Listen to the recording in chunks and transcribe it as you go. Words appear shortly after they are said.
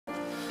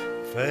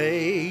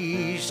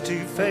Face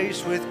to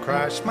face with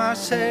Christ my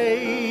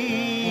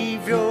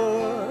Savior,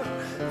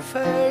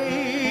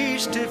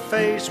 face to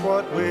face,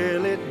 what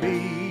will it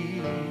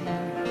be?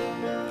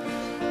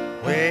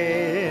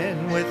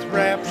 When with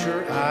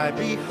rapture I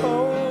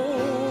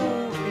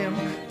behold Him,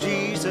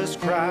 Jesus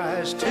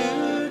Christ,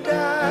 to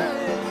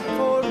die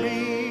for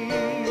me.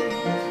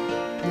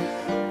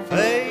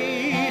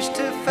 Face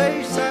to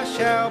face I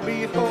shall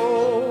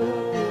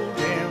behold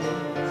Him,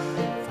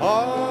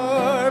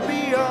 far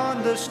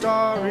beyond the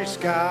starry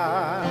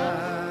sky.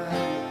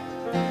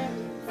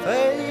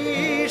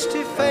 Face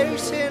to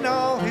face in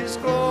all His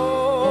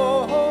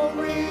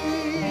glory,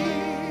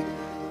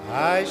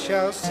 I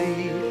shall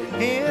see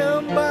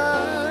Him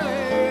by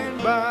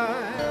and by.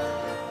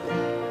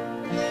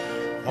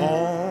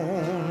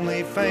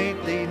 Only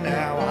faintly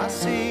now I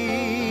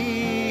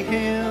see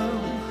Him,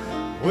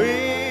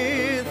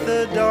 with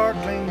the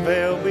darkling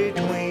veil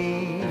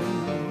between.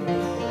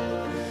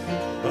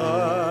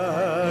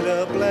 But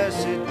a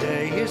blessed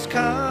day is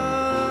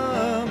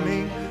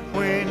coming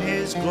when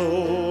His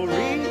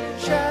glory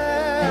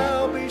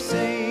shall be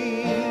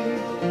seen.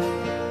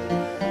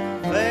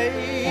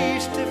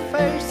 Face to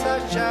face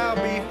I shall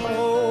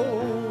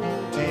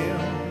behold Him,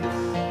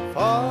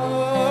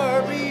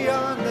 far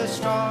beyond the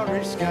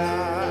starry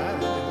sky.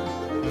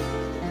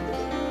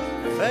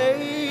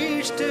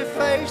 Face to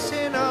face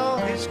in all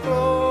His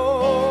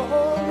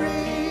glory,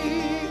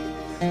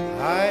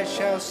 I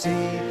shall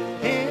see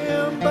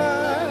Him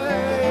by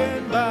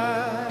and by.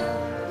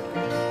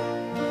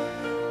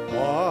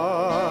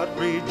 What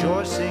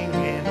rejoicing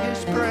in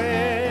His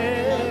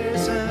presence,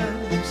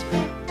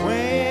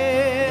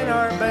 when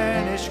our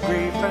banished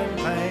grief and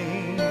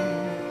pain.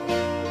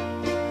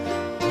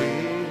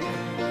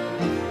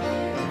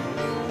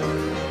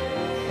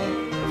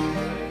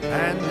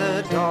 And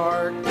the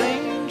dark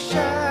things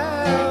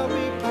shall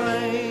be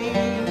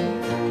plain.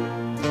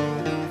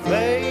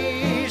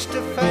 Face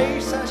to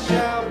face I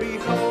shall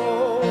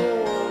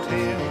behold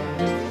Him,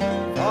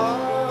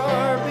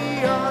 far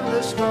beyond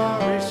the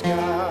starry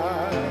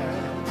sky.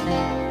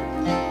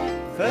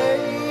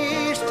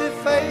 Face to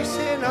face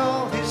in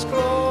all His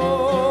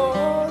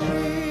glory,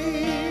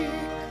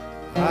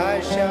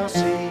 I shall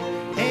see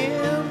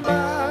Him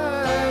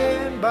by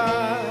and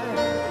by.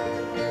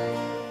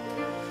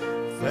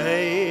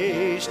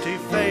 Face to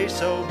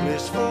face, oh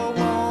blissful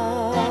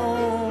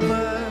moment,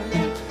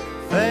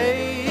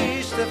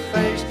 face to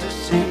face to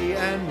see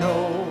and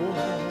know.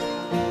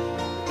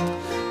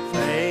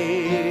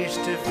 Face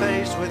to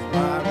face with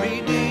my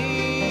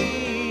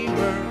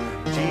Redeemer,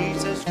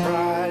 Jesus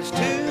Christ,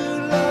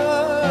 who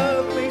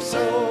loved me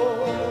so.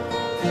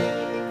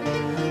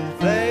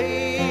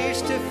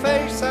 Face to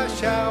face I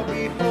shall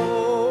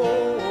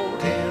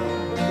behold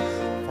Him,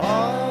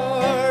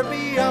 far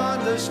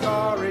beyond the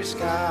starry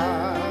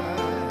sky.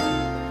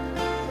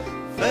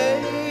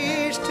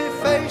 Face to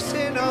face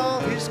in all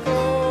His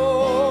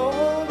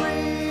glory,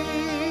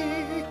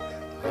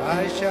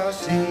 I shall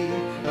see